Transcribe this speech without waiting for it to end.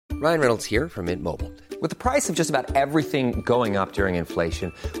Ryan Reynolds here from Mint Mobile. With the price of just about everything going up during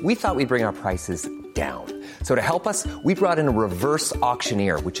inflation, we thought we'd bring our prices down. So to help us, we brought in a reverse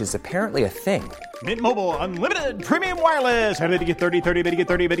auctioneer, which is apparently a thing. Mint Mobile Unlimited Premium Wireless. How to get 30, 30, bit to get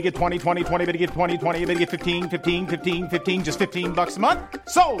 30, bit to get 20, 20, 20, bit to get 20, 20, bit to get 15, 15, 15, 15, just $15 a month?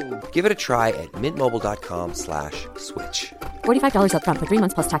 Sold! Give it a try at mintmobile.com/switch. $45 up front for 3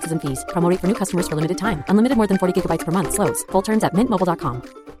 months plus taxes and fees. Promo rate for new customers for limited time. Unlimited more than 40 gigabytes per month. Slows full terms at mintmobile.com.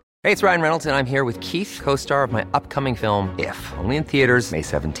 Hey, it's Ryan Reynolds, and I'm here with Keith, co-star of my upcoming film, If, only in theaters May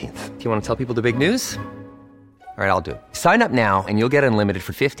 17th. Do you want to tell people the big news? All right, I'll do it. Sign up now and you'll get unlimited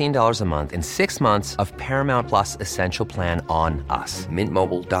for $15 a month and 6 months of Paramount Plus Essential Plan on us.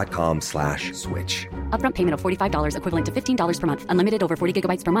 Mintmobile.com/switch. Upfront payment of $45 equivalent to $15 per month. Unlimited over 40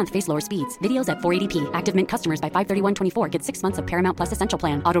 gigabytes per month. Face lower speeds. Videos at 480p. Active Mint customers by 531.24 get 6 months of Paramount Plus Essential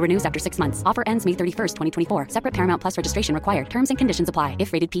Plan. Auto renews after 6 months. Offer ends May 31st, 2024. Separate Paramount Plus registration required. Terms and conditions apply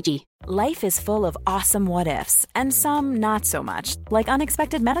if rated PG. Life is full of awesome what-ifs, and some not so much, like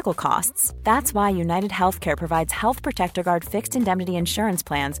unexpected medical costs. That's why United Healthcare provides Health Protector Guard fixed indemnity insurance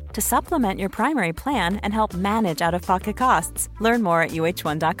plans to supplement your primary plan and help manage out-of-pocket costs. Learn more at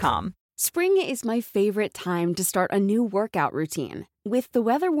uh1.com. Spring is my favorite time to start a new workout routine. With the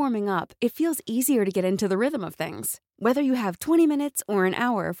weather warming up, it feels easier to get into the rhythm of things. Whether you have 20 minutes or an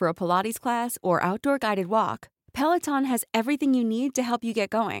hour for a Pilates class or outdoor guided walk, Peloton has everything you need to help you get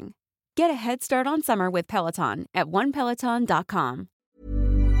going. Get a head start on summer with Peloton at onepeloton.com.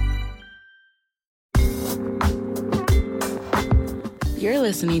 You're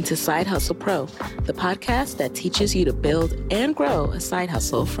listening to Side Hustle Pro, the podcast that teaches you to build and grow a side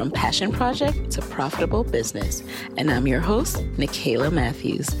hustle from passion project to profitable business. And I'm your host, Nicaila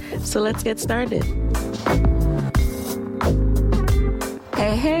Matthews. So let's get started.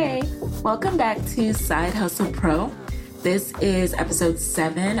 Hey, welcome back to Side Hustle Pro. This is episode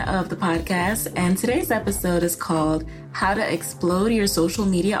 7 of the podcast, and today's episode is called How to Explode Your Social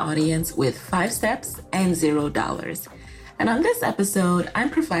Media Audience with 5 Steps and $0. And on this episode, I'm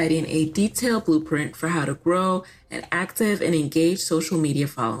providing a detailed blueprint for how to grow an active and engaged social media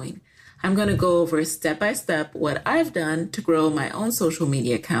following. I'm going to go over step by step what I've done to grow my own social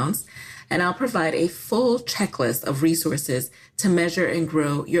media accounts, and I'll provide a full checklist of resources to measure and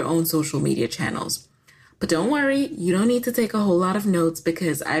grow your own social media channels. But don't worry, you don't need to take a whole lot of notes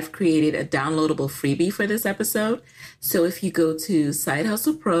because I've created a downloadable freebie for this episode. So if you go to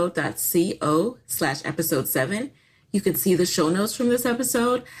sidehustlepro.co/episode 7, you can see the show notes from this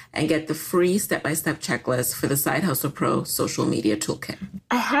episode and get the free step-by-step checklist for the Side Hustle Pro social media toolkit.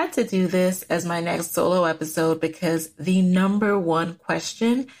 I had to do this as my next solo episode because the number one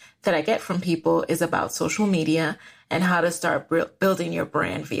question that I get from people is about social media and how to start building your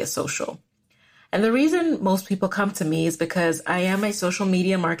brand via social. And the reason most people come to me is because I am a social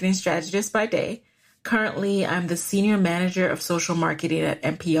media marketing strategist by day. Currently, I'm the senior manager of social marketing at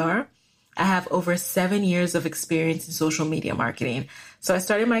NPR. I have over 7 years of experience in social media marketing. So I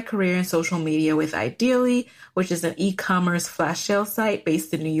started my career in social media with Ideally, which is an e-commerce flash sale site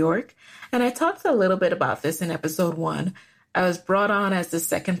based in New York. And I talked a little bit about this in episode 1. I was brought on as the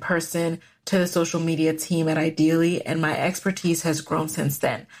second person to the social media team at Ideally, and my expertise has grown since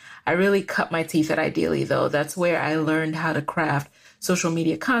then. I really cut my teeth at Ideally, though. That's where I learned how to craft social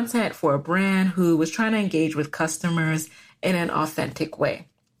media content for a brand who was trying to engage with customers in an authentic way.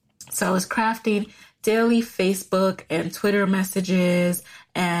 So I was crafting daily Facebook and Twitter messages,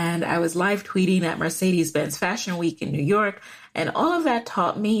 and I was live tweeting at Mercedes-Benz Fashion Week in New York, and all of that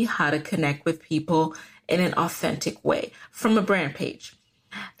taught me how to connect with people in an authentic way from a brand page.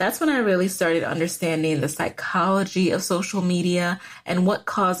 That's when I really started understanding the psychology of social media and what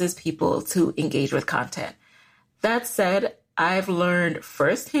causes people to engage with content. That said, I've learned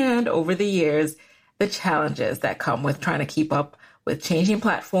firsthand over the years the challenges that come with trying to keep up with changing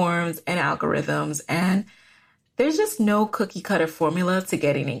platforms and algorithms, and there's just no cookie cutter formula to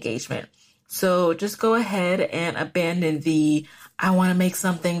getting engagement. So just go ahead and abandon the I want to make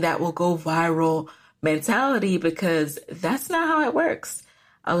something that will go viral mentality, because that's not how it works.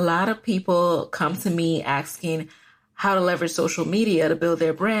 A lot of people come to me asking how to leverage social media to build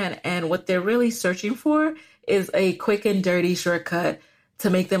their brand, and what they're really searching for is a quick and dirty shortcut to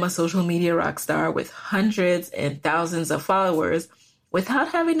make them a social media rock star with hundreds and thousands of followers without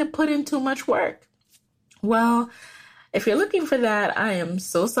having to put in too much work. Well, if you're looking for that, I am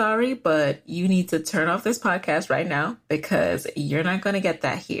so sorry, but you need to turn off this podcast right now because you're not going to get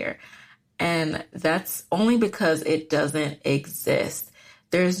that here. And that's only because it doesn't exist.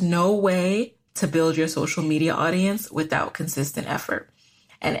 There's no way to build your social media audience without consistent effort.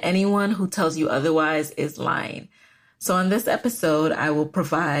 And anyone who tells you otherwise is lying. So on this episode, I will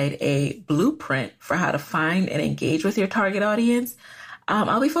provide a blueprint for how to find and engage with your target audience.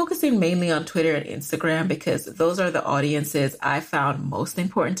 I'll be focusing mainly on Twitter and Instagram because those are the audiences I found most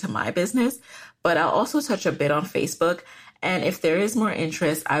important to my business, but I'll also touch a bit on Facebook. And if there is more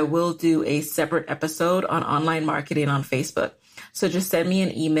interest, I will do a separate episode on online marketing on Facebook. So just send me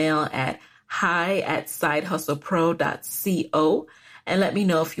an email at hi@sidehustlepro.co and let me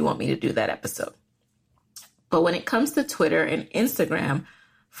know if you want me to do that episode. But when it comes to Twitter and Instagram,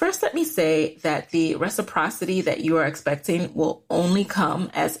 first let me say that the reciprocity that you are expecting will only come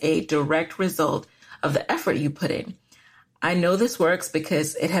as a direct result of the effort you put in. I know this works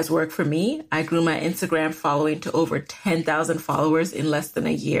because it has worked for me. I grew my Instagram following to over 10,000 followers in less than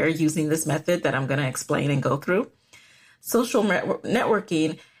a year using this method that I'm going to explain and go through. Social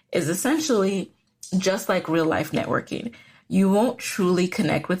networking is essentially just like real life networking. You won't truly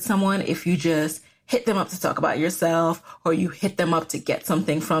connect with someone if you just hit them up to talk about yourself, or you hit them up to get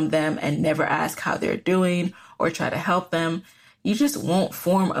something from them and never ask how they're doing or try to help them. You just won't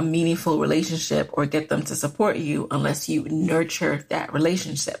form a meaningful relationship or get them to support you unless you nurture that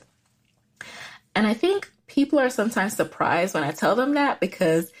relationship. And I think people are sometimes surprised when I tell them that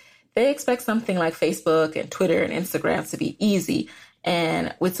because they expect something like Facebook and Twitter and Instagram to be easy.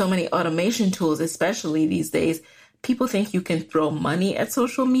 And with so many automation tools, especially these days, people think you can throw money at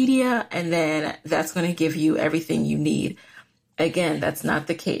social media and then that's going to give you everything you need. Again, that's not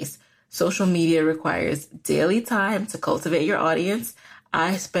the case. Social media requires daily time to cultivate your audience.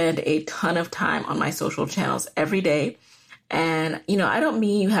 I spend a ton of time on my social channels every day. And, I don't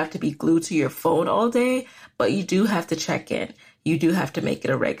mean you have to be glued to your phone all day, but you do have to check in. You do have to make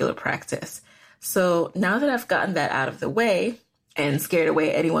it a regular practice. So now that I've gotten that out of the way, and scared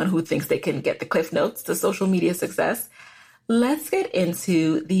away anyone who thinks they can get the Cliff Notes to social media success, let's get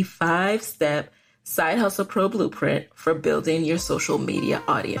into the 5-step Side Hustle Pro blueprint for building your social media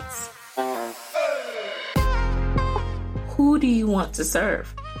audience. Who do you want to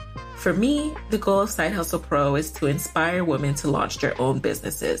serve? For me, the goal of Side Hustle Pro is to inspire women to launch their own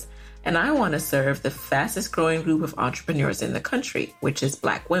businesses. And I want to serve the fastest growing group of entrepreneurs in the country, which is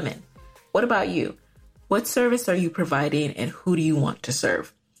Black women. What about you? What service are you providing and who do you want to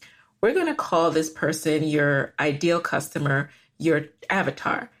serve? We're going to call this person your ideal customer, your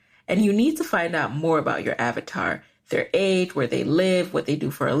avatar. And you need to find out more about your avatar, their age, where they live, what they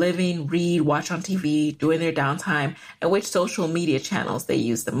do for a living, read, watch on TV, during their downtime, and which social media channels they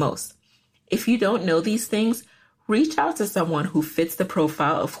use the most. If you don't know these things, reach out to someone who fits the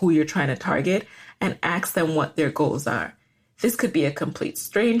profile of who you're trying to target and ask them what their goals are. This could be a complete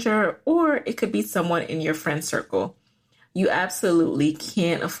stranger, or it could be someone in your friend circle. You absolutely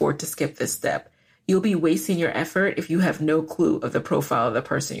can't afford to skip this step. You'll be wasting your effort if you have no clue of the profile of the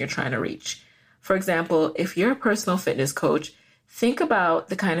person you're trying to reach. For example, if you're a personal fitness coach, think about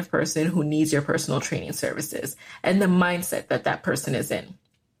the kind of person who needs your personal training services and the mindset that that person is in.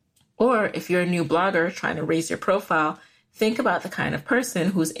 Or if you're a new blogger trying to raise your profile, think about the kind of person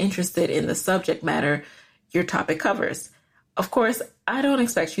who's interested in the subject matter your topic covers. Of course, I don't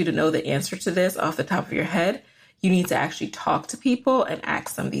expect you to know the answer to this off the top of your head. You need to actually talk to people and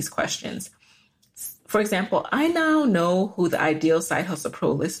ask them these questions. For example, I now know who the ideal Side Hustle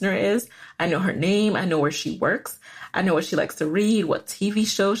Pro listener is. I know her name. I know where she works. I know what she likes to read, what TV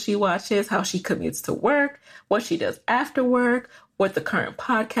shows she watches, how she commutes to work, what she does after work, what the current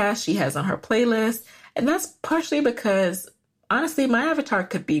podcast she has on her playlist. And that's partially because, honestly, my avatar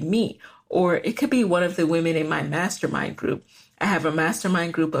could be me. Or it could be one of the women in my mastermind group. I have a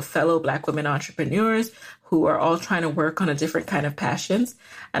mastermind group of fellow Black women entrepreneurs who are all trying to work on a different kind of passions.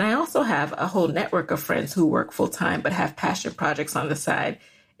 And I also have a whole network of friends who work full time but have passion projects on the side.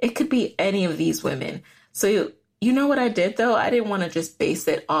 It could be any of these women. So you know what I did though? I didn't want to just base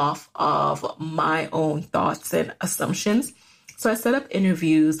it off of my own thoughts and assumptions. So I set up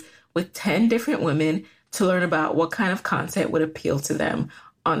interviews with 10 different women to learn about what kind of content would appeal to them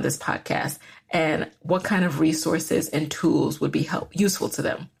on this podcast and what kind of resources and tools would be useful to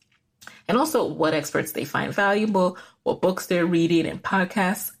them. And also what experts they find valuable, what books they're reading and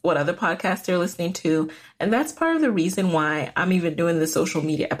podcasts, what other podcasts they're listening to. And that's part of the reason why I'm even doing the social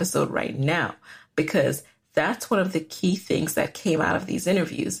media episode right now, because that's one of the key things that came out of these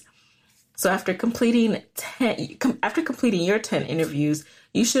interviews. So after completing your 10 interviews,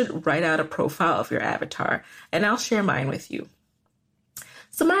 you should write out a profile of your avatar, and I'll share mine with you.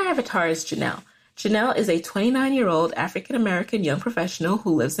 So my avatar is Janelle. Janelle is a 29-year-old African-American young professional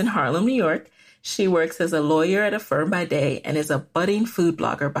who lives in Harlem, New York. She works as a lawyer at a firm by day and is a budding food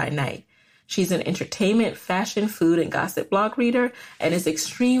blogger by night. She's an entertainment, fashion, food, and gossip blog reader and is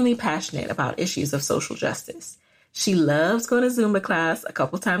extremely passionate about issues of social justice. She loves going to Zumba class a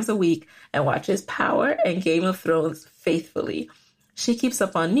couple times a week and watches Power and Game of Thrones faithfully. She keeps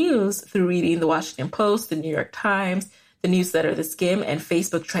up on news through reading the Washington Post, the New York Times, the newsletter The Skim, and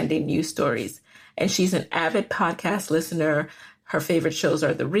Facebook trending news stories. And she's an avid podcast listener. Her favorite shows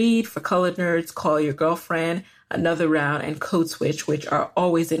are The Read, For Colored Nerds, Call Your Girlfriend, Another Round, and Code Switch, which are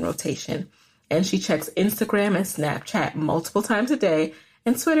always in rotation. And she checks Instagram and Snapchat multiple times a day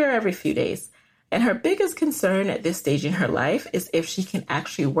and Twitter every few days. And her biggest concern at this stage in her life is if she can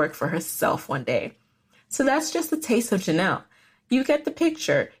actually work for herself one day. So that's just a taste of Janelle. You get the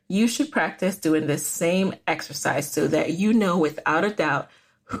picture. You should practice doing this same exercise so that you know without a doubt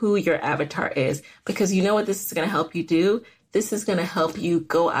who your avatar is, because you know what this is going to help you do? This is going to help you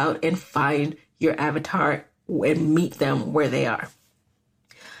go out and find your avatar and meet them where they are.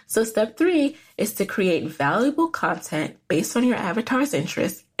 So step 3 is to create valuable content based on your avatar's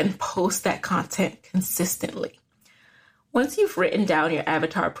interests and post that content consistently. Once you've written down your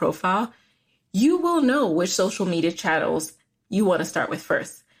avatar profile, you will know which social media channels you want to start with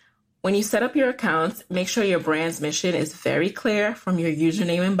first. When you set up your accounts, make sure your brand's mission is very clear from your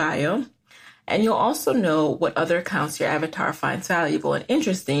username and bio. And you'll also know what other accounts your avatar finds valuable and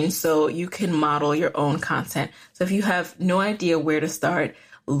interesting so you can model your own content. So if you have no idea where to start,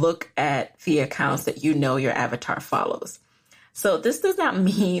 look at the accounts that you know your avatar follows. So this does not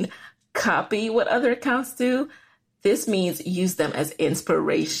mean copy what other accounts do. This means use them as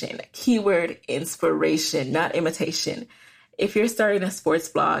inspiration. Keyword inspiration, not imitation. If you're starting a sports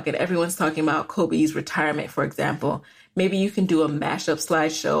blog and everyone's talking about Kobe's retirement, for example, maybe you can do a mashup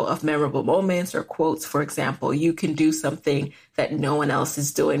slideshow of memorable moments or quotes, for example. You can do something that no one else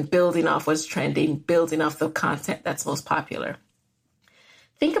is doing, building off what's trending, building off the content that's most popular.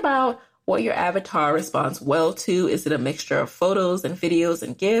 Think about what your avatar responds well to. Is it a mixture of photos and videos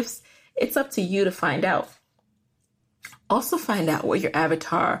and GIFs? It's up to you to find out. Also find out what your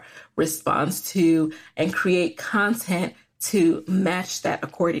avatar responds to and create content to match that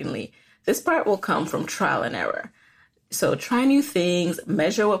accordingly. This part will come from trial and error. So try new things,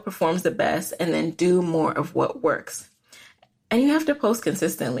 measure what performs the best, and then do more of what works. And you have to post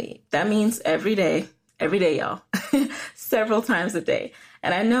consistently. That means every day, y'all, several times a day.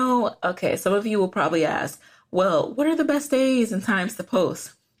 And I know, okay, some of you will probably ask, well, what are the best days and times to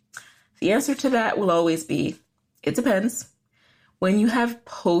post? The answer to that will always be, it depends. When you have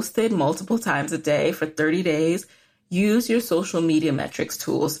posted multiple times a day for 30 days, use your social media metrics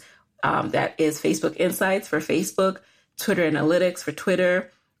tools. That is Facebook Insights for Facebook, Twitter Analytics for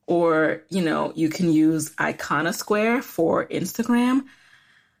Twitter, or, you can use Iconosquare for Instagram.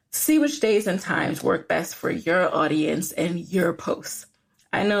 See which days and times work best for your audience and your posts.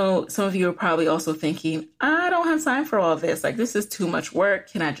 I know some of you are probably also thinking, I don't have time for all this. Like, this is too much work.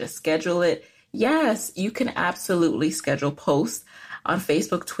 Can I just schedule it? Yes, you can absolutely schedule posts on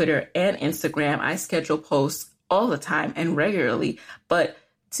Facebook, Twitter, and Instagram. I schedule posts all the time and regularly, but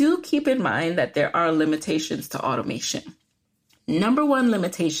do keep in mind that there are limitations to automation. Number 1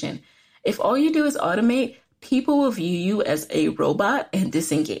 limitation, if all you do is automate, people will view you as a robot and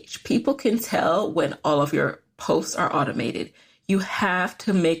disengage. People can tell when all of your posts are automated. You have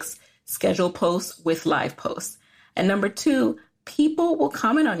to mix scheduled posts with live posts. And number 2, people will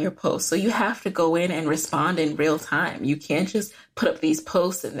comment on your posts. So you have to go in and respond in real time. You can't just put up these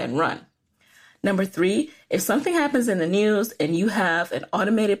posts and then run. Number 3, if something happens in the news and you have an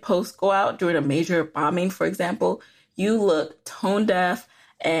automated post go out during a major bombing, for example, you look tone deaf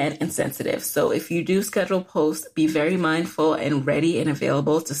and insensitive. So if you do schedule posts, be very mindful and ready and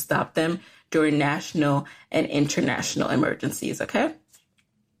available to stop them during national and international emergencies, okay?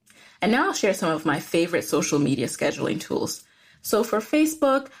 And now I'll share some of my favorite social media scheduling tools. So for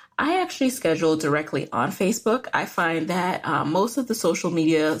Facebook, I actually schedule directly on Facebook. I find that most of the social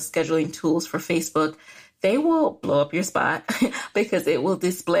media scheduling tools for Facebook, they will blow up your spot because it will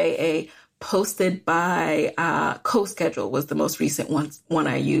display a posted by CoSchedule was the most recent one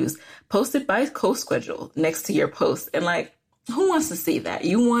I used. Posted by CoSchedule next to your post. And like, who wants to see that?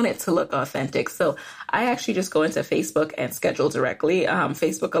 You want it to look authentic. So I actually just go into Facebook and schedule directly.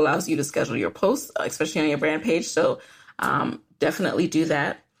 Facebook allows you to schedule your posts, especially on your brand page. So definitely do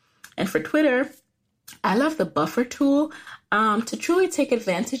that. And for Twitter, I love the Buffer tool. To truly take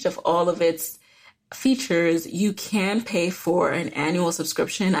advantage of all of its features, you can pay for an annual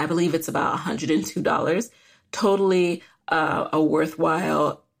subscription. I believe it's about $102. Totally a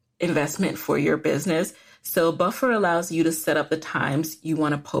worthwhile investment for your business. So Buffer allows you to set up the times you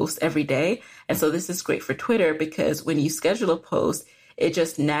want to post every day. And so this is great for Twitter because when you schedule a post, It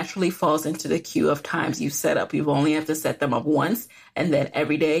just naturally falls into the queue of times you set up. You only have to set them up once. And then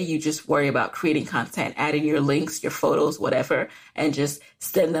every day you just worry about creating content, adding your links, your photos, whatever, and just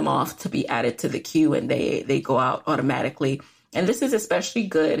send them off to be added to the queue, and they go out automatically. And this is especially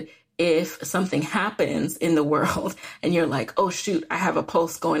good if something happens in the world and you're like, oh, shoot, I have a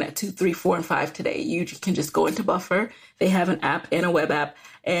post going at 2, 3, 4, and 5 today. You can just go into Buffer. They have an app and a web app,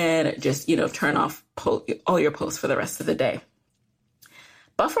 and just, turn off all your posts for the rest of the day.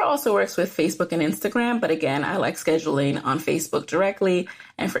 Buffer also works with Facebook and Instagram, but again, I like scheduling on Facebook directly.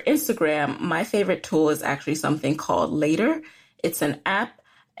 And for Instagram, my favorite tool is actually something called Later. It's an app,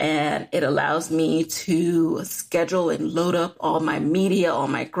 and it allows me to schedule and load up all my media, all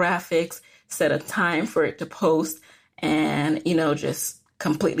my graphics, set a time for it to post, and, just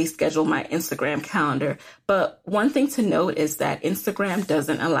completely schedule my Instagram calendar. But one thing to note is that Instagram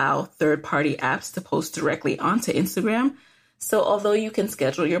doesn't allow third-party apps to post directly onto Instagram. So although you can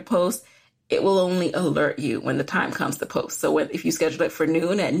schedule your post, it will only alert you when the time comes to post. So if you schedule it for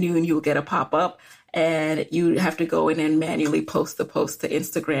noon, at noon, you will get a pop-up, and you have to go in and manually post the post to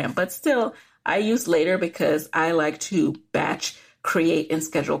Instagram. But still, I use Later because I like to batch, create, and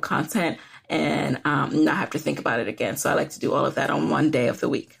schedule content and not have to think about it again. So I like to do all of that on one day of the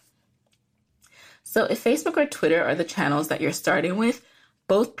week. So if Facebook or Twitter are the channels that you're starting with,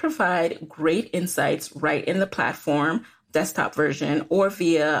 both provide great insights right in the platform, desktop version, or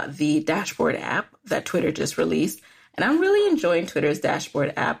via the dashboard app that Twitter just released. And I'm really enjoying Twitter's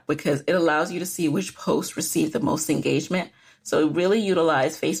dashboard app because it allows you to see which posts receive the most engagement. So really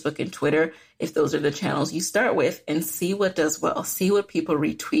utilize Facebook and Twitter if those are the channels you start with, and see what does well, see what people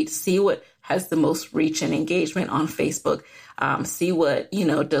retweet, see what has the most reach and engagement on Facebook, see what,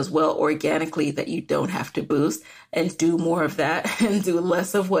 does well organically that you don't have to boost, and do more of that and do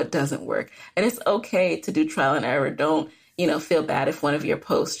less of what doesn't work. And it's okay to do trial and error. Don't, feel bad if one of your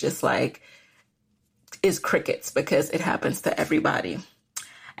posts just is crickets, because it happens to everybody.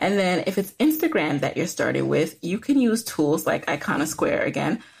 And then if it's Instagram that you're starting with, you can use tools like Iconosquare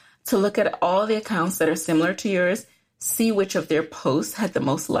again to look at all the accounts that are similar to yours, see which of their posts had the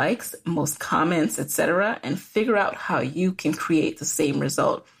most likes, most comments, etc., and figure out how you can create the same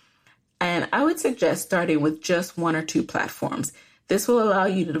result. And I would suggest starting with just 1 or 2 platforms. This will allow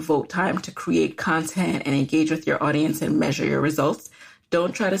you to devote time to create content and engage with your audience and measure your results.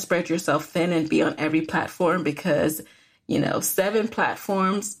 Don't try to spread yourself thin and be on every platform, because, 7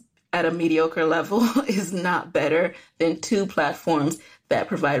 platforms at a mediocre level is not better than 2 platforms that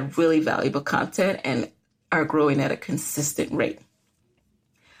provide really valuable content and are growing at a consistent rate.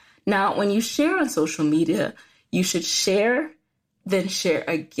 Now, when you share on social media, you should share, then share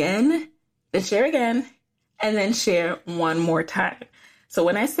again, then share again, and then share one more time. So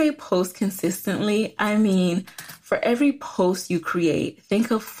when I say post consistently, I mean for every post you create,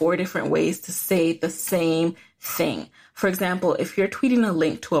 think of 4 different ways to say the same thing. For example, if you're tweeting a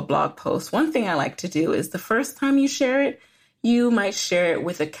link to a blog post, one thing I like to do is the first time you share it, you might share it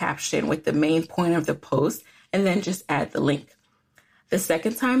with a caption with the main point of the post, and then just add the link. The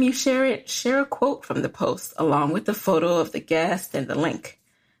second time you share it, share a quote from the post along with the photo of the guest and the link.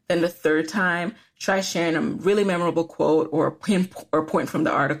 Then the third time, try sharing a really memorable quote or point from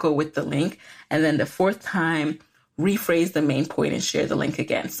the article with the link. And then the fourth time, rephrase the main point and share the link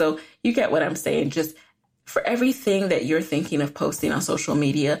again. So you get what I'm saying. Just for everything that you're thinking of posting on social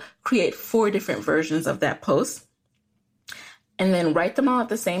media, create 4 different versions of that post. And then write them all at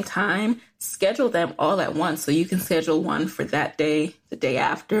the same time. Schedule them all at once. So you can schedule one for that day, the day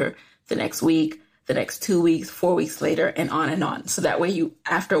after, the next week, the next 2 weeks, 4 weeks later, and on and on. So that way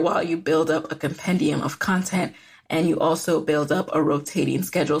after a while, you build up a compendium of content, and you also build up a rotating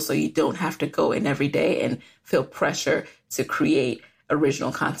schedule so you don't have to go in every day and feel pressure to create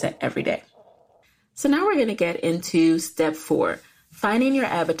original content every day. So now we're going to get into step 4, finding your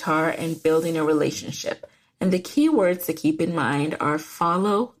avatar and building a relationship. And the key words to keep in mind are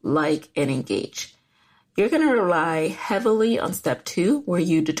follow, like, and engage. You're going to rely heavily on step 2, where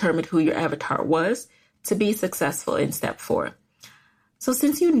you determined who your avatar was, to be successful in step 4. So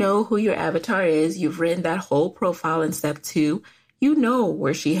since you know who your avatar is, you've written that whole profile in step 2, you know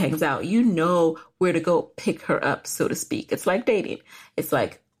where she hangs out. You know where to go pick her up, so to speak. It's like dating. It's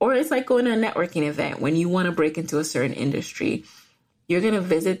like going to a networking event when you want to break into a certain industry. You're going to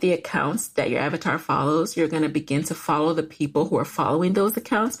visit the accounts that your avatar follows. You're going to begin to follow the people who are following those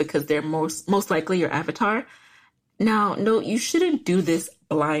accounts because they're most likely your avatar. Now, no, you shouldn't do this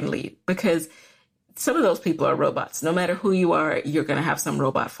blindly because some of those people are robots. No matter who you are, you're going to have some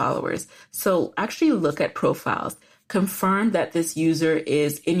robot followers. So actually look at profiles. Confirm that this user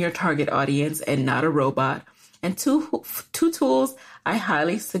is in your target audience and not a robot. And two tools I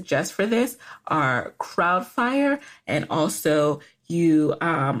highly suggest for this are Crowdfire and also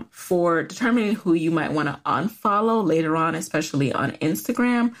for determining who you might want to unfollow later on, especially on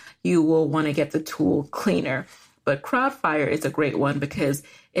Instagram, you will want to get the tool Cleaner. But Crowdfire is a great one because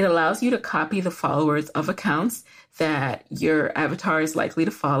it allows you to copy the followers of accounts that your avatar is likely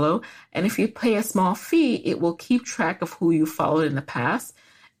to follow. And if you pay a small fee, it will keep track of who you followed in the past.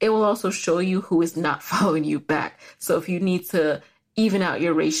 It will also show you who is not following you back. So if you need to even out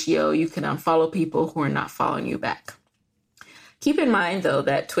your ratio, you can unfollow people who are not following you back. Keep in mind, though,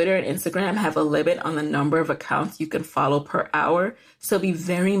 that Twitter and Instagram have a limit on the number of accounts you can follow per hour. So be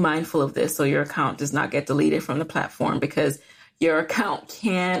very mindful of this so your account does not get deleted from the platform, because your account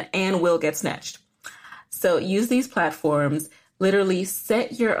can and will get snatched. So use these platforms. Literally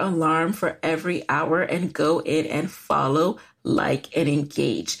set your alarm for every hour and go in and follow, like, and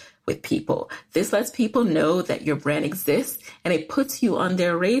engage with people. This lets people know that your brand exists and it puts you on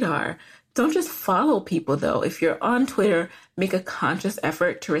their radar. Don't just follow people, though. If you're on Twitter, make a conscious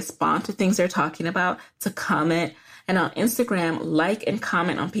effort to respond to things they're talking about, to comment. And on Instagram, like and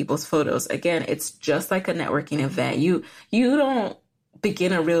comment on people's photos. Again, it's just like a networking event. You don't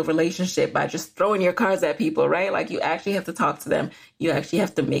begin a real relationship by just throwing your cards at people, right? Like, you actually have to talk to them. You actually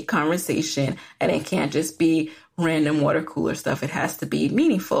have to make conversation, and it can't just be random water cooler stuff. It has to be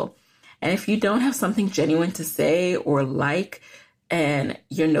meaningful. And if you don't have something genuine to say or like, and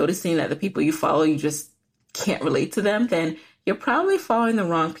you're noticing that the people you follow, you just can't relate to them, then you're probably following the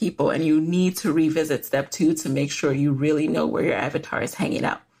wrong people, and you need to revisit step 2 to make sure you really know where your avatar is hanging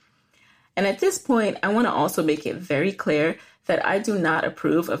out. And at this point, I want to also make it very clear that I do not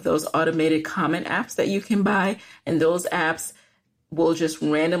approve of those automated comment apps that you can buy. And those apps will just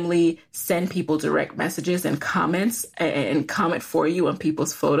randomly send people direct messages and comments and comment for you on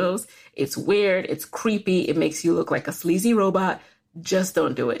people's photos. It's weird. It's creepy. It makes you look like a sleazy robot. Just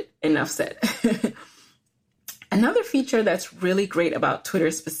don't do it. Enough said. Another feature that's really great about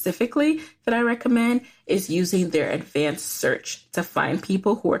Twitter specifically that I recommend is using their advanced search to find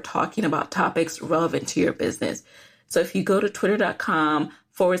people who are talking about topics relevant to your business. So if you go to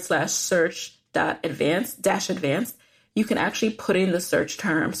twitter.com/search.advanced, you can actually put in the search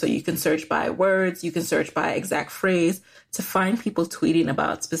term. So you can search by words, you can search by exact phrase to find people tweeting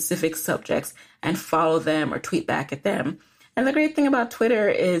about specific subjects and follow them or tweet back at them. And the great thing about Twitter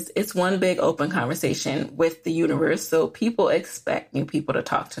is it's one big open conversation with the universe. So people expect new people to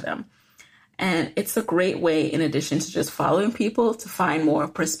talk to them. And it's a great way, in addition to just following people, to find more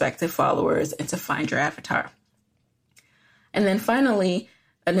prospective followers and to find your avatar. And then finally,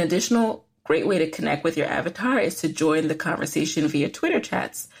 an additional great way to connect with your avatar is to join the conversation via Twitter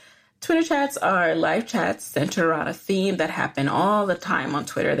chats. Twitter chats are live chats centered around a theme that happen all the time on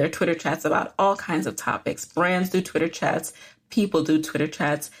Twitter. They're Twitter chats about all kinds of topics. Brands do Twitter chats. People do Twitter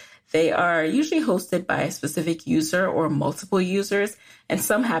chats. They are usually hosted by a specific user or multiple users, and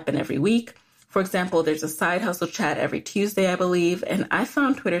some happen every week. For example, there's a side hustle chat every Tuesday, I believe, and I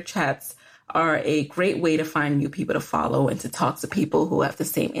found Twitter chats are a great way to find new people to follow and to talk to people who have the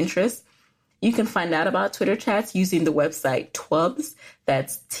same interests. You can find out about Twitter chats using the website Twubs.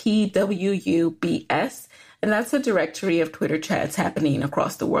 That's TWUBS. And that's a directory of Twitter chats happening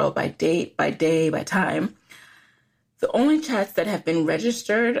across the world by date, by day, by time. The only chats that have been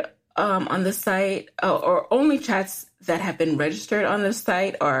registered on the site, or only chats that have been registered on the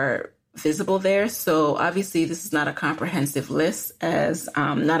site are visible there. So obviously this is not a comprehensive list, as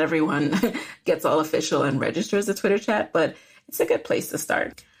not everyone gets all official and registers a Twitter chat, but it's a good place to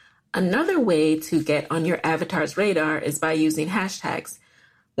start. Another way to get on your avatar's radar is by using hashtags.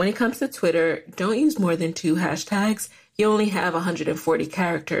 When it comes to Twitter, don't use more than 2 hashtags. You only have 140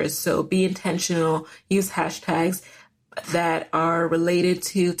 characters, so be intentional. Use hashtags that are related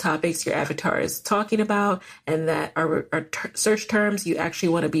to topics your avatar is talking about and that are search terms you actually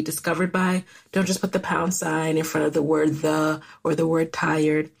want to be discovered by. Don't just put the # in front of the word the or the word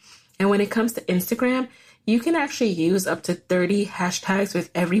tired. And when it comes to Instagram, you can actually use up to 30 hashtags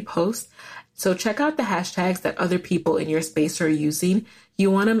with every post. So check out the hashtags that other people in your space are using. You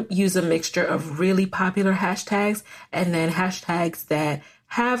want to use a mixture of really popular hashtags and then hashtags that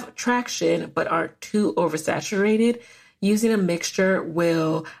have traction but aren't too oversaturated. Using a mixture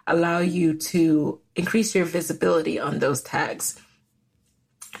will allow you to increase your visibility on those tags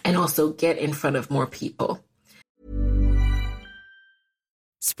and also get in front of more people.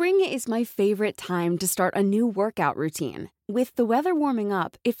 Spring is my favorite time to start a new workout routine. With the weather warming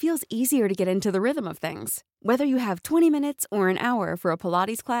up, it feels easier to get into the rhythm of things. Whether you have 20 minutes or an hour for a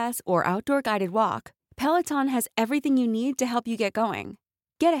Pilates class or outdoor guided walk, Peloton has everything you need to help you get going.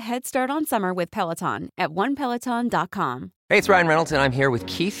 Get a head start on summer with Peloton at onepeloton.com. Hey, it's Ryan Reynolds, and I'm here with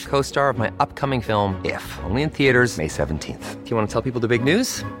Keith, co-star of my upcoming film, If, only in theaters May 17th. Do you want to tell people the big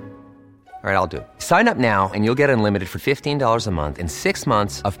news? All right, I'll do it. Sign up now and you'll get unlimited for $15 a month and 6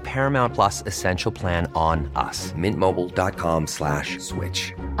 months of Paramount Plus Essential Plan on us.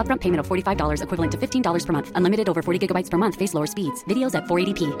 MintMobile.com/switch. Upfront payment of $45 equivalent to $15 per month. Unlimited over 40 gigabytes per month. Face lower speeds. Videos at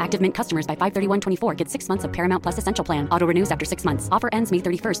 480p. Active Mint customers by 531.24 get 6 months of Paramount Plus Essential Plan. Auto renews after 6 months. Offer ends May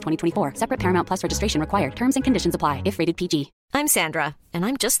 31st, 2024. Separate Paramount Plus registration required. Terms and conditions apply if rated PG. I'm Sandra, and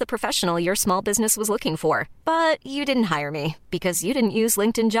I'm just the professional your small business was looking for. But you didn't hire me because you didn't use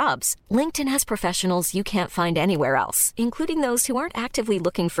LinkedIn Jobs. LinkedIn has professionals you can't find anywhere else, including those who aren't actively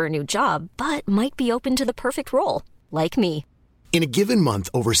looking for a new job, but might be open to the perfect role, like me. In a given month,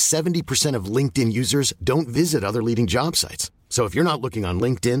 over 70% of LinkedIn users don't visit other leading job sites. So if you're not looking on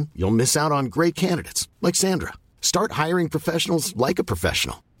LinkedIn, you'll miss out on great candidates like Sandra. Start hiring professionals like a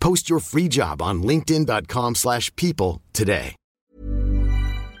professional. Post your free job on linkedin.com/people today.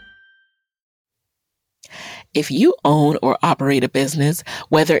 If you own or operate a business,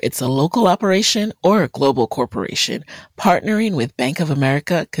 whether it's a local operation or a global corporation, partnering with Bank of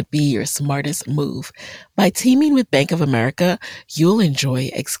America could be your smartest move. By teaming with Bank of America, you'll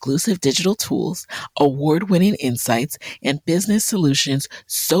enjoy exclusive digital tools, award-winning insights, and business solutions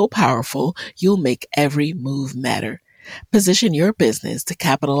so powerful you'll make every move matter. Position your business to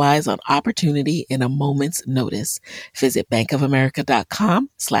capitalize on opportunity in a moment's notice. Visit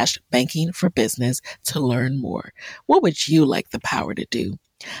bankofamerica.com/banking for business to learn more. What would you like the power to do?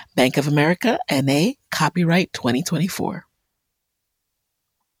 Bank of America, N.A., copyright 2024.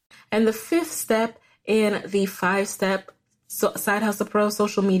 And the fifth step in the 5-step Side Hustle Pro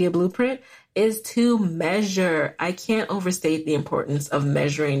social media blueprint is to measure. I can't overstate the importance of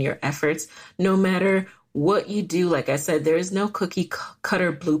measuring your efforts, no matter what you do. Like I said, there is no cookie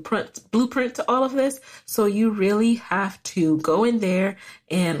cutter blueprint to all of this. So you really have to go in there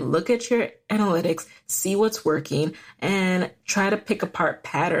and look at your analytics, see what's working, and try to pick apart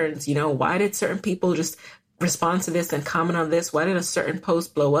patterns. You know, why did certain people just respond to this and comment on this? Why did a certain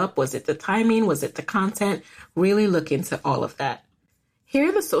post blow up? Was it the timing? Was it the content? Really look into all of that. Here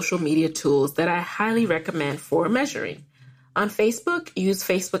are the social media tools that I highly recommend for measuring. On Facebook, use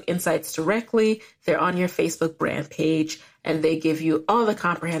Facebook Insights directly. They're on your Facebook brand page, and they give you all the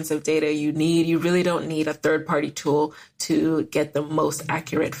comprehensive data you need. You really don't need a third-party tool to get the most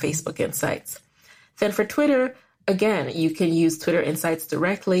accurate Facebook insights. Then for Twitter, again, you can use Twitter Insights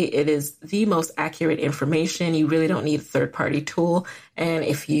directly. It is the most accurate information. You really don't need a third-party tool. And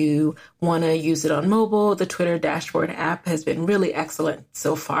if you want to use it on mobile, the Twitter Dashboard app has been really excellent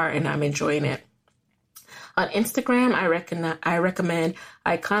so far, and I'm enjoying it. On Instagram, I recommend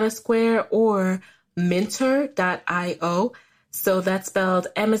Iconosquare or Minter.io. So that's spelled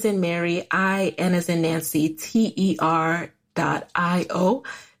M as in Mary, I, N as in Nancy, TER.io.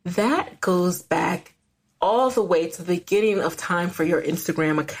 That goes back all the way to the beginning of time for your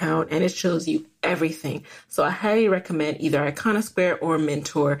Instagram account, and it shows you everything. So I highly recommend either Iconosquare or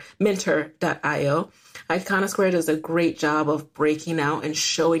Minter.io. Iconosquare does a great job of breaking out and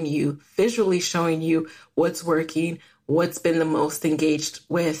visually showing you what's working, what's been the most engaged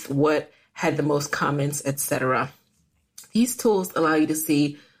with, what had the most comments, etc. These tools allow you to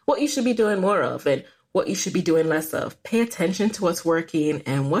see what you should be doing more of and what you should be doing less of. Pay attention to what's working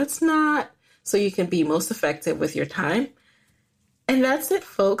and what's not, so you can be most effective with your time. And that's it,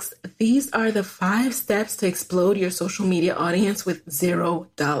 folks. These are the 5 steps to explode your social media audience with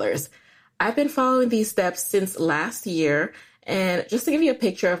 $0. I've been following these steps since last year. And just to give you a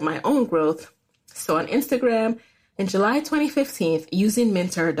picture of my own growth, so on Instagram, in July 2015, using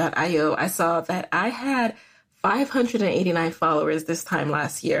Minter.io, I saw that I had 589 followers this time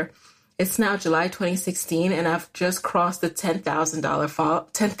last year. It's now July 2016, and I've just crossed the 10,000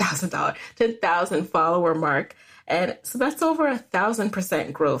 follower mark. And so that's over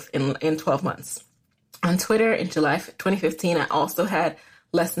 1,000% growth in 12 months. On Twitter in July 2015, I also had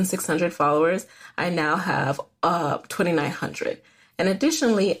less than 600 followers. I now have 2,900. And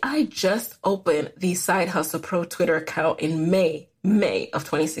additionally, I just opened the Side Hustle Pro Twitter account in May of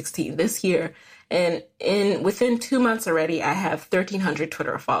 2016, this year. And within 2 months already, I have 1,300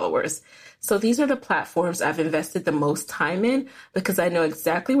 Twitter followers. So these are the platforms I've invested the most time in because I know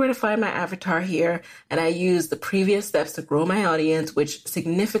exactly where to find my avatar here. And I use the previous steps to grow my audience, which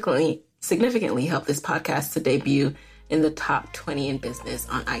significantly helped this podcast to debut in the top 20 in business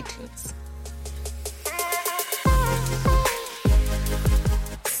on iTunes.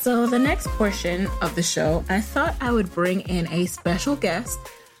 So the next portion of the show, I thought I would bring in a special guest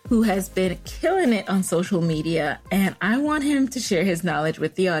who has been killing it on social media, and I want him to share his knowledge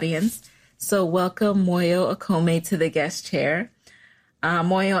with the audience. So welcome Moyo Okome to the guest chair.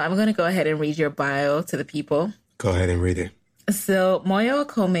 Moyo, I'm going to go ahead and read your bio to the people. Go ahead and read it. So Moyo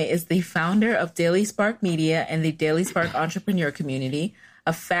Okome is the founder of Daily Spark Media and the Daily Spark Entrepreneur Community,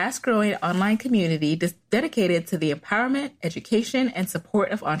 a fast-growing online community dedicated to the empowerment, education, and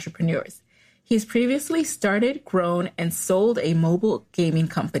support of entrepreneurs. He's previously started, grown, and sold a mobile gaming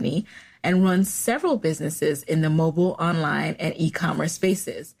company and runs several businesses in the mobile, online, and e-commerce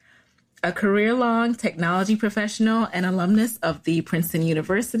spaces. A career-long technology professional and alumnus of the Princeton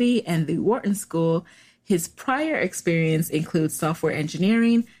University and the Wharton School, his prior experience includes software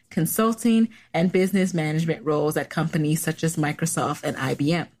engineering, consulting, and business management roles at companies such as Microsoft and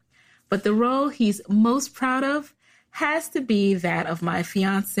IBM. But the role he's most proud of has to be that of my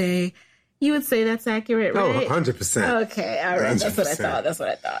fiance. You would say that's accurate, right? Oh, 100%. Okay, all right. 100%. That's what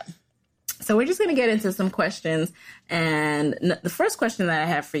I thought. So we're just going to get into some questions. And the first question that I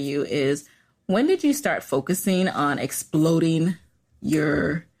have for you is, when did you start focusing on exploding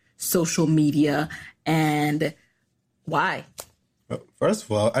your social media and why? Well, first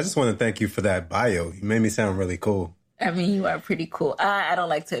of all, I just want to thank you for that bio. You made me sound really cool. I mean, you are pretty cool. I don't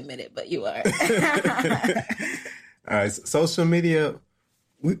like to admit it, but you are. All right. Social media,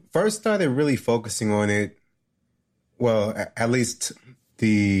 we first started really focusing on it. Well, at least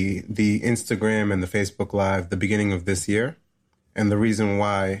the Instagram and the Facebook Live, the beginning of this year. And the reason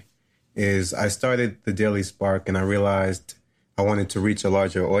why is I started the Daily Spark and I realized I wanted to reach a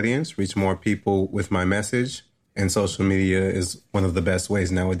larger audience, reach more people with my message. And social media is one of the best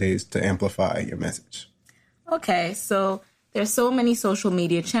ways nowadays to amplify your message. Okay, so there's so many social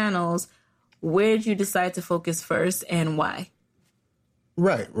media channels. Where did you decide to focus first and why?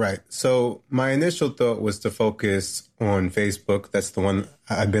 Right. So my initial thought was to focus on Facebook. That's the one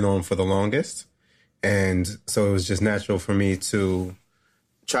I've been on for the longest. And so it was just natural for me to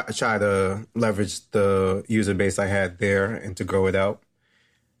try to leverage the user base I had there and to grow it out.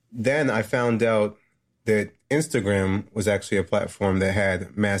 Then I found out that Instagram was actually a platform that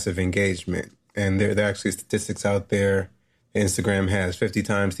had massive engagement. And there are actually statistics out there. Instagram has 50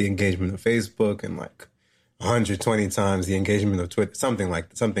 times the engagement of Facebook and like 120 times the engagement of Twitter,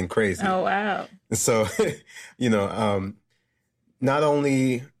 something crazy. Oh, wow. So, not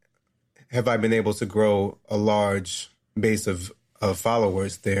only have I been able to grow a large base of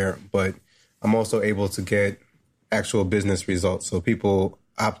followers there, but I'm also able to get actual business results. So people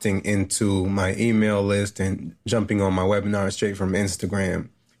opting into my email list and jumping on my webinar straight from Instagram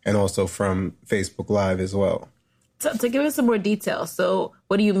and also from Facebook Live as well. So to give us some more details, so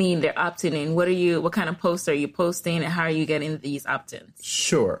what do you mean they're opting in? What kind of posts are you posting and how are you getting these opt-ins?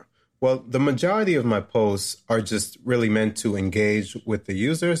 Sure. Well, the majority of my posts are just really meant to engage with the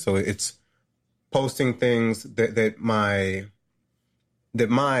user. So it's posting things that my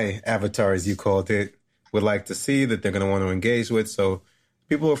avatar, as you called it, would like to see, that they're going to want to engage with. So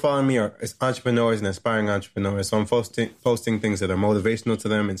people who are following me are entrepreneurs and aspiring entrepreneurs. So I'm posting things that are motivational to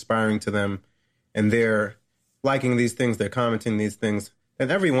them, inspiring to them, and they're liking these things, they're commenting these things.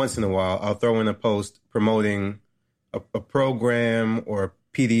 And every once in a while, I'll throw in a post promoting a program or a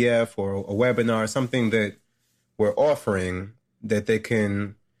PDF or a webinar, something that we're offering that they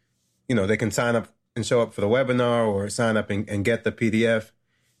can sign up and show up for the webinar or sign up and get the PDF.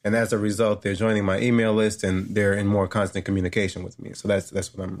 And as a result, they're joining my email list and they're in more constant communication with me. So that's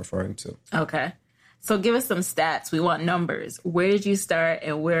what I'm referring to. Okay. So give us some stats. We want numbers. Where did you start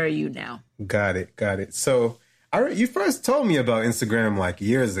and where are you now? Got it. So you first told me about Instagram like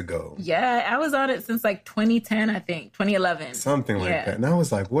years ago. Yeah, I was on it since like 2010, I think, 2011. Something like that. And I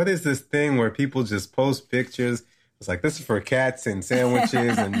was like, what is this thing where people just post pictures? It's like, this is for cats and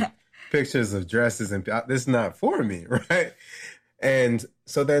sandwiches and pictures of dresses. And this is not for me, right? And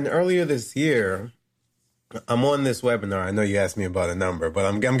so then earlier this year, I'm on this webinar. I know you asked me about a number, but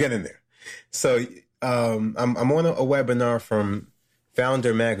I'm getting there. So I'm on a webinar from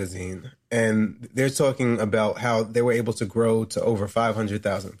Founder Magazine, and they're talking about how they were able to grow to over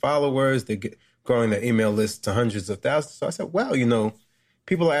 500,000 followers. They're growing their email list to hundreds of thousands. So I said, well,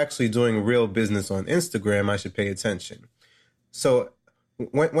 people are actually doing real business on Instagram. I should pay attention. So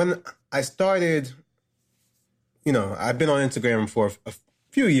when I started, I've been on Instagram for a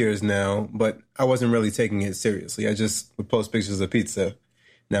few years now, but I wasn't really taking it seriously. I just would post pictures of pizza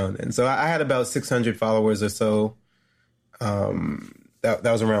now and then. So I had about 600 followers or so. That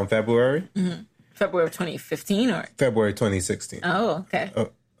was around February. Mm-hmm. February of 2015 or? February 2016. Oh, okay.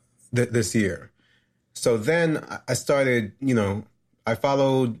 This year. So then I started, I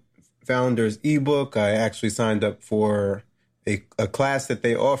followed Founder's ebook. I actually signed up for a class that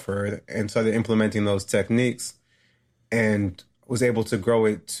they offered and started implementing those techniques and was able to grow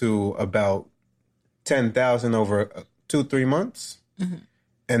it to about 10,000 over 2-3 months. Mm-hmm.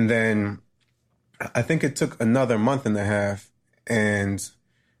 And then I think it took another month and a half, and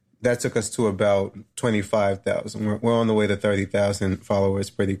that took us to about 25,000. We're on the way to 30,000 followers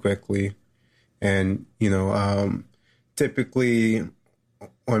pretty quickly. And, typically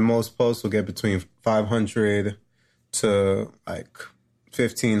on most posts we'll get between 500 to like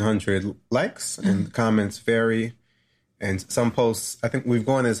 1,500 likes, and comments vary. And some posts, I think we've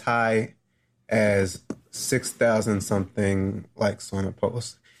gone as high as 6,000 something likes on a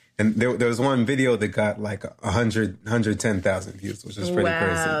post. And there was one video that got like 110,000 views, which is pretty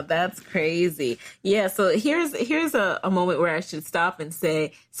crazy. Wow, that's crazy. Yeah, so here's a moment where I should stop and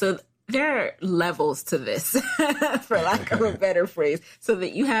say, so there are levels to this, for lack of a better phrase, so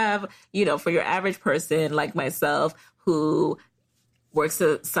that you have, for your average person like myself who works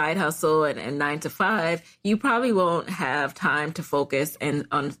a side hustle and 9 to 5, you probably won't have time to focus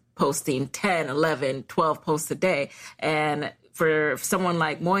on posting 10, 11, 12 posts a day. And for someone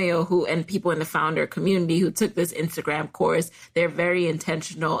like Moyo and people in the founder community who took this Instagram course, they're very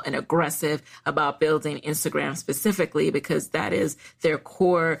intentional and aggressive about building Instagram specifically because that is their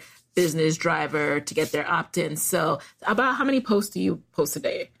core business driver to get their opt-in. So about how many posts do you post a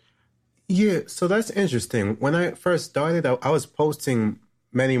day? Yeah, so that's interesting. When I first started, I was posting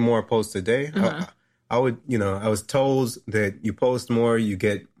many more posts a day. Uh-huh. I was told that you post more, you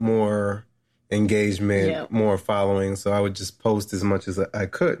get more engagement, more following. So I would just post as much as I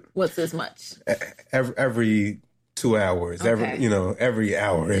could. What's as much? Every 2 hours, okay. every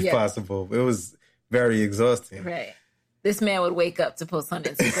hour if possible. It was very exhausting. Right. This man would wake up to post on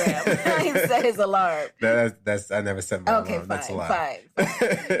Instagram. He set his alarm. I never set my alarm. That's a lie.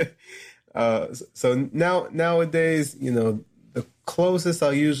 Fine. So nowadays, the closest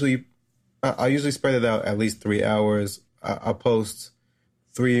I'll usually spread it out at least 3 hours. I'll post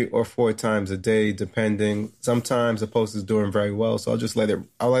 3 or 4 times a day, depending. Sometimes the post is doing very well, so I'll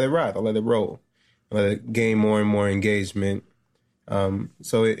let it ride. I'll let it roll. I'll let it gain more and more engagement.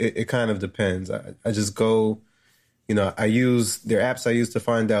 So it kind of depends. I just go, I use their apps I use to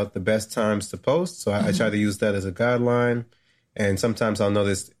find out the best times to post. So I try to use that as a guideline. And sometimes I'll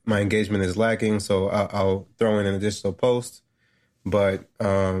notice my engagement is lacking, so I'll throw in an additional post. But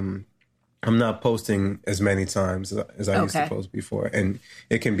I'm not posting as many times as I used to post before. And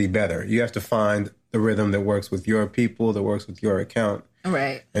it can be better. You have to find the rhythm that works with your people, that works with your account.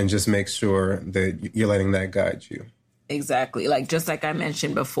 Right. And just make sure that you're letting that guide you. Exactly. Just like I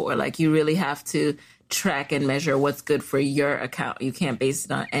mentioned before, you really have to track and measure what's good for your account. You can't base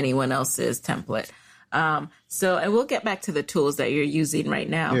it on anyone else's template. And we'll get back to the tools that you're using right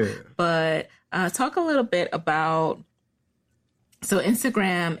now. Yeah. But talk a little bit about... So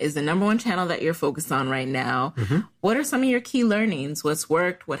Instagram is the number one channel that you're focused on right now. Mm-hmm. What are some of your key learnings? What's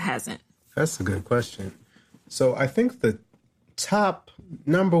worked? What hasn't? That's a good question. So I think the top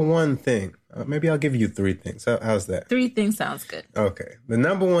number one thing, maybe I'll give you 3 things. How's that? 3 things sounds good. Okay. The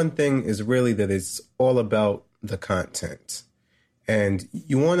number one thing is really that it's all about the content. And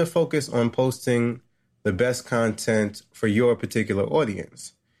you want to focus on posting the best content for your particular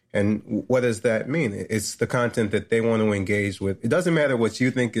audience. And what does that mean? It's the content that they want to engage with. It doesn't matter what you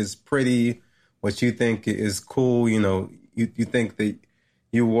think is pretty, what you think is cool. You think that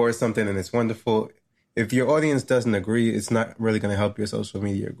you wore something and it's wonderful. If your audience doesn't agree, it's not really going to help your social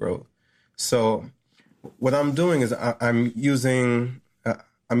media growth. So what I'm doing is I'm using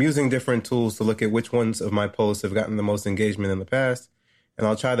different tools to look at which ones of my posts have gotten the most engagement in the past, and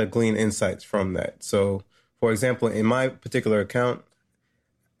I'll try to glean insights from that. So, for example, in my particular account,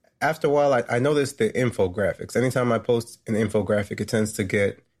 after a while, I noticed the infographics. Anytime I post an infographic, it tends to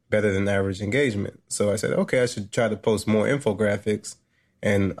get better than average engagement. So I said, okay, I should try to post more infographics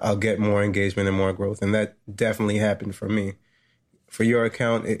and I'll get more engagement and more growth. And that definitely happened for me. For your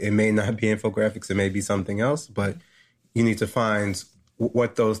account, it may not be infographics, it may be something else, but you need to find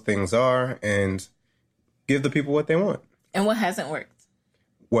what those things are and give the people what they want. And what hasn't worked?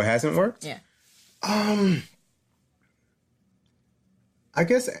 What hasn't worked? Yeah. I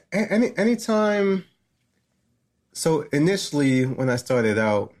guess any time. So initially, when I started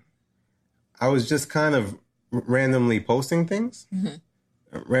out, I was just kind of randomly posting things,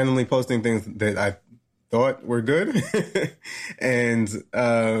 that I thought were good, and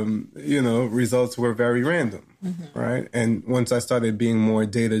results were very random, right? And once I started being more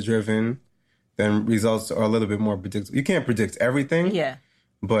data driven, then results are a little bit more predictable. You can't predict everything,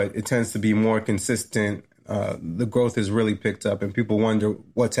 but it tends to be more consistent. The growth has really picked up and people wonder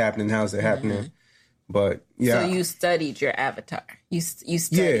what's happening, how's it happening? But yeah. So you studied your avatar. You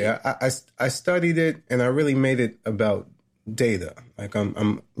studied. Yeah, I studied it, and I really made it about data. Like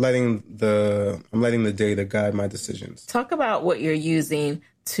I'm letting the data guide my decisions. Talk about what you're using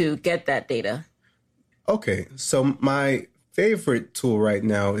to get that data. Okay, so my favorite tool right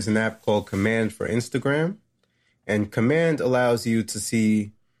now is an app called Command for Instagram. And Command allows you to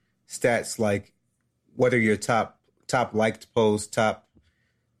see stats like what are your top liked posts, top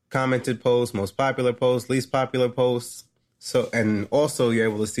commented posts, most popular posts, least popular posts. So, and also you're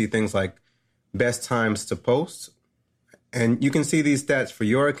able to see things like best times to post. And you can see these stats for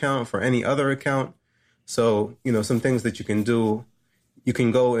your account, for any other account. So, some things that you can do, you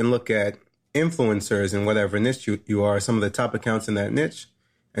can go and look at influencers in whatever niche you are, some of the top accounts in that niche,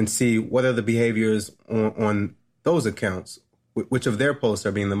 and see what are the behaviors on those accounts, which of their posts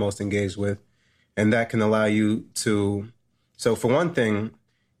are being the most engaged with. And that can allow you to, so for one thing,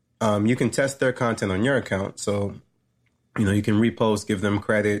 you can test their content on your account. So, you can repost, give them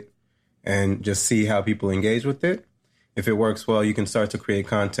credit, and just see how people engage with it. If it works well, you can start to create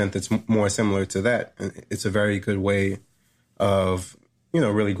content that's more similar to that. It's a very good way of,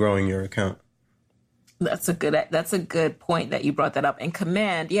 really growing your account. That's a good point that you brought that up. And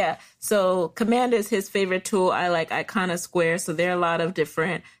Command, yeah. So Command is his favorite tool. I like Iconosquare. So there are a lot of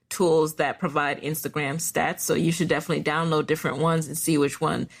different tools that provide Instagram stats. So you should definitely download different ones and see which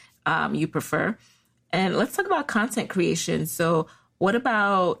one you prefer. And let's talk about content creation. So what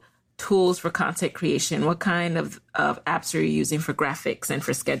about tools for content creation? What kind of apps are you using for graphics and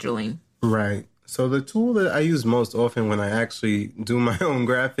for scheduling? Right. So the tool that I use most often when I actually do my own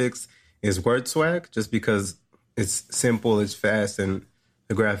graphics is WordSwag, just because it's simple, it's fast, and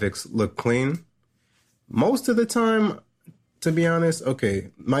the graphics look clean. Most of the time, to be honest,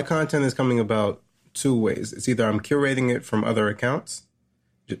 my content is coming about two ways. It's either I'm curating it from other accounts.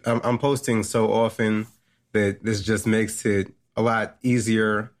 I'm posting so often that this just makes it a lot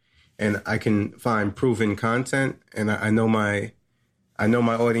easier, and I can find proven content, and I know my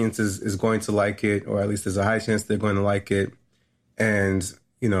audience is going to like it, or at least there's a high chance they're going to like it. And,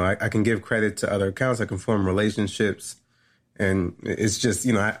 I can give credit to other accounts. I can form relationships. And it's just,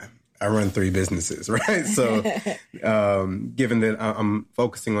 I run 3 businesses, right? So given that I'm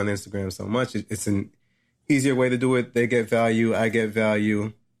focusing on Instagram so much, it's an easier way to do it. They get value, I get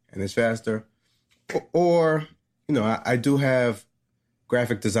value, and it's faster. Or, I do have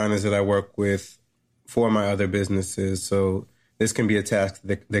graphic designers that I work with for my other businesses. So this can be a task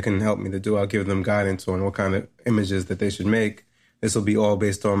that they can help me to do. I'll give them guidance on what kind of images that they should make. This will be all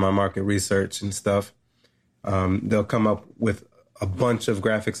based on my market research and stuff. They'll come up with a bunch of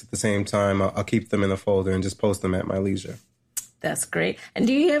graphics at the same time. I'll keep them in a folder and just post them at my leisure. That's great. And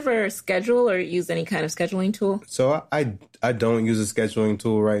do you ever schedule or use any kind of scheduling tool? So I don't use a scheduling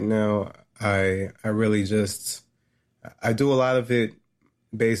tool right now. I really just, I do a lot of it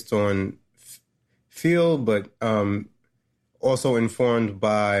based on feel, but also informed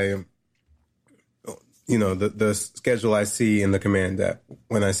by, the schedule I see in the Command app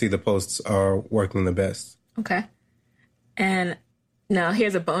when I see the posts are working the best. Okay. And now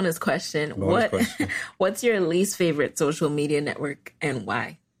here's a bonus question. What's your least favorite social media network and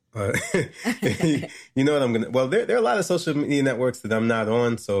why? You know what I'm going to... Well, there are a lot of social media networks that I'm not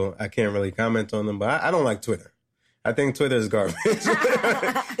on, so I can't really comment on them, but I don't like Twitter. I think Twitter is garbage.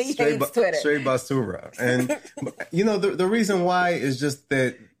 He hates Twitter. Straight basura. And, the reason why is just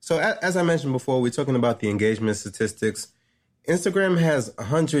that... So as I mentioned before, we're talking about the engagement statistics. Instagram has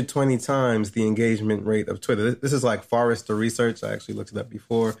 120 times the engagement rate of Twitter. This is like Forrester research. I actually looked it up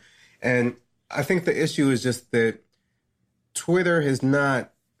before. And I think the issue is just that Twitter has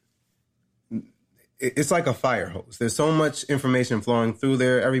not... It's like a fire hose. There's so much information flowing through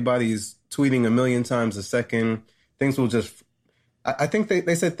there. Everybody's tweeting 1 million times a second. Things will just... I think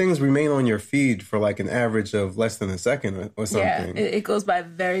they said things remain on your feed for like an average of less than a second or something. Yeah, it goes by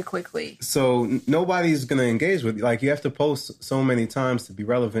very quickly. So nobody's going to engage with you. Like, you have to post so many times to be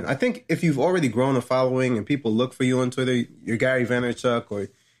relevant. I think if you've already grown a following and people look for you on Twitter, you're Gary Vaynerchuk or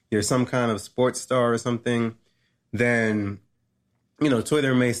you're some kind of sports star or something, then,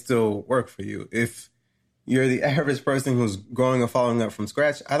 Twitter may still work for you. If you're the average person who's growing a following up from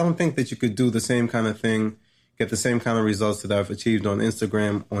scratch, I don't think that you could do the same kind of thing, get the same kind of results that I've achieved on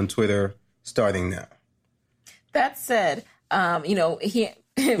Instagram, on Twitter, starting now. That said, me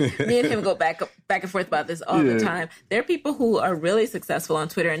and him go back and forth about this all the time. There are people who are really successful on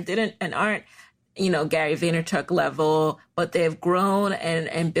Twitter and aren't, Gary Vaynerchuk level, but they've grown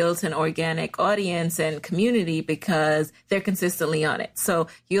and built an organic audience and community because they're consistently on it. So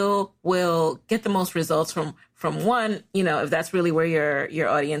you will get the most results from from one, if that's really where your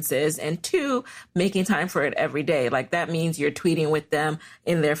audience is, and two, making time for it every day. Like that means you're tweeting with them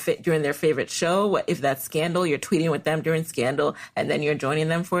during their favorite show. If that's Scandal, you're tweeting with them during Scandal, and then you're joining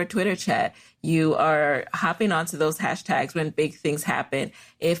them for a Twitter chat. You are hopping onto those hashtags when big things happen.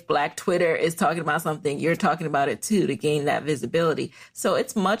 If Black Twitter is talking about something, you're talking about it too to gain that visibility. So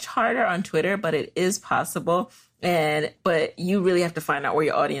it's much harder on Twitter, but it is possible. But you really have to find out where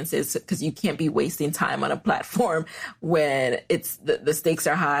your audience is, because you can't be wasting time on a platform when it's the stakes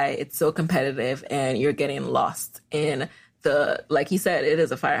are high, it's so competitive, and you're getting lost in like he said, it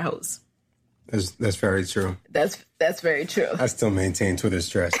is a fire hose. That's very true. That's very true. I still maintain Twitter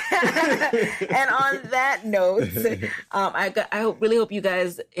stress. And on that note, I really hope you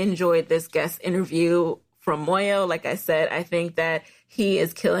guys enjoyed this guest interview from Moyo. Like I said, I think that he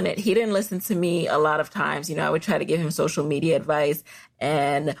is killing it. He didn't listen to me a lot of times. I would try to give him social media advice,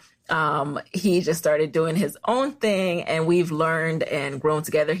 and he just started doing his own thing, and we've learned and grown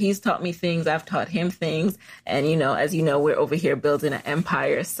together. He's taught me things. I've taught him things. And, as you know, we're over here building an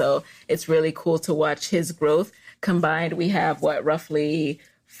empire. So it's really cool to watch his growth. Combined, we have roughly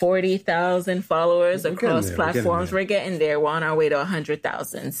 40,000 followers across platforms. We're getting there. We're on our way to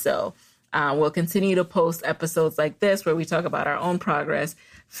 100,000. So we'll continue to post episodes like this where we talk about our own progress.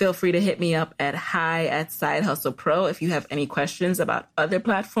 Feel free to hit me up at hi@SideHustlePro if you have any questions about other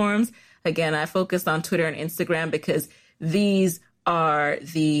platforms. Again, I focused on Twitter and Instagram because these are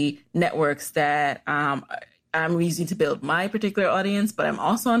the networks that I'm using to build my particular audience, but I'm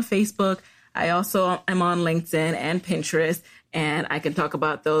also on Facebook. I also am on LinkedIn and Pinterest, and I can talk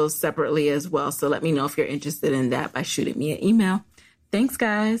about those separately as well. So let me know if you're interested in that by shooting me an email. Thanks,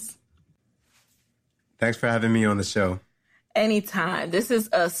 guys. Thanks for having me on the show. Anytime. This is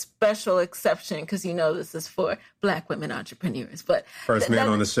a special exception because this is for Black women entrepreneurs. But first man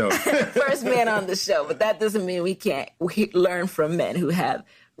on the show. First man on the show. But that doesn't mean we can't learn from men who have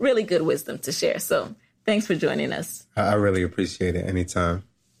really good wisdom to share. So thanks for joining us. I really appreciate it. Anytime.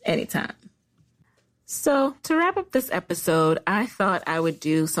 So to wrap up this episode, I thought I would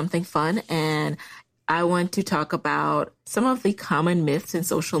do something fun, and I want to talk about some of the common myths in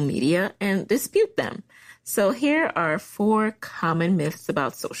social media and dispute them. So here are 4 common myths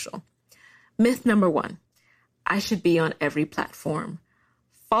about social. Myth number 1, I should be on every platform.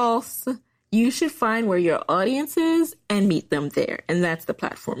 False. You should find where your audience is and meet them there, and that's the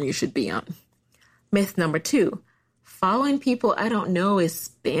platform you should be on. Myth number 2, following people I don't know is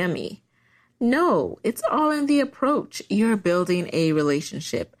spammy. No, it's all in the approach. You're building a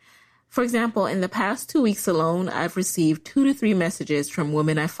relationship. For example, in the past 2 weeks alone, I've received 2 to 3 messages from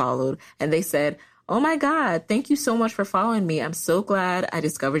women I followed, and they said, "Oh my God, thank you so much for following me. I'm so glad I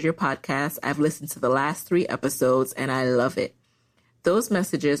discovered your podcast. I've listened to the last 3 episodes and I love it." Those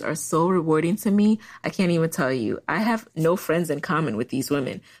messages are so rewarding to me. I can't even tell you. I have no friends in common with these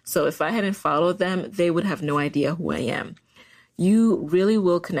women. So if I hadn't followed them, they would have no idea who I am. You really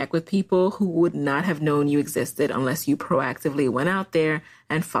will connect with people who would not have known you existed unless you proactively went out there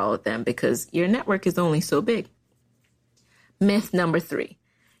and followed them, because your network is only so big. Myth number 3.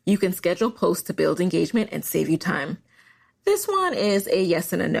 You can schedule posts to build engagement and save you time. This one is a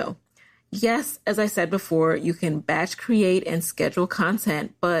yes and a no. Yes, as I said before, you can batch create and schedule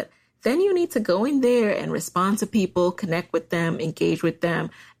content, but then you need to go in there and respond to people, connect with them, engage with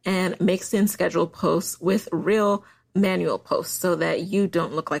them, and mix in scheduled posts with real manual posts so that you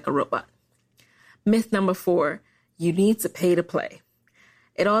don't look like a robot. Myth number 4, you need to pay to play.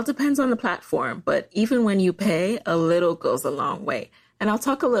 It all depends on the platform, but even when you pay, a little goes a long way. And I'll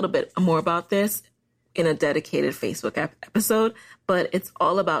talk a little bit more about this in a dedicated Facebook episode, but it's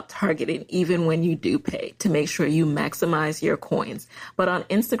all about targeting even when you do pay to make sure you maximize your coins. But on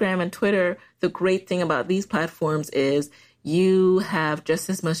Instagram and Twitter, the great thing about these platforms is you have just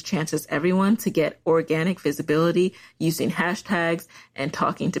as much chance as everyone to get organic visibility using hashtags and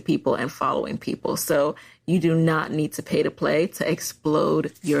talking to people and following people. So you do not need to pay to play to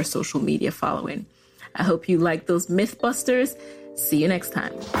explode your social media following. I hope you like those Mythbusters. See you next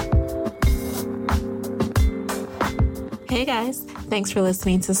time. Hey guys, thanks for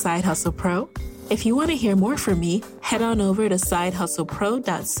listening to Side Hustle Pro. If you want to hear more from me, head on over to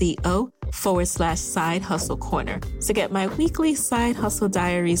sidehustlepro.co/Side Hustle Corner to get my weekly Side Hustle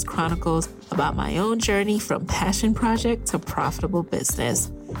Diaries chronicles about my own journey from passion project to profitable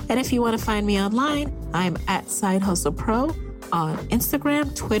business. And if you want to find me online, I'm at Side Hustle Pro on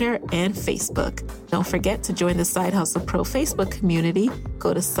Instagram, Twitter, and Facebook. Don't forget to join the Side Hustle Pro Facebook community.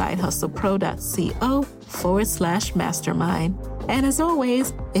 Go to sidehustlepro.co/mastermind. And as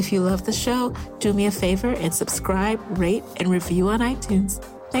always, if you love the show, do me a favor and subscribe, rate, and review on iTunes.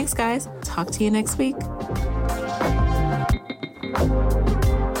 Thanks, guys. Talk to you next week.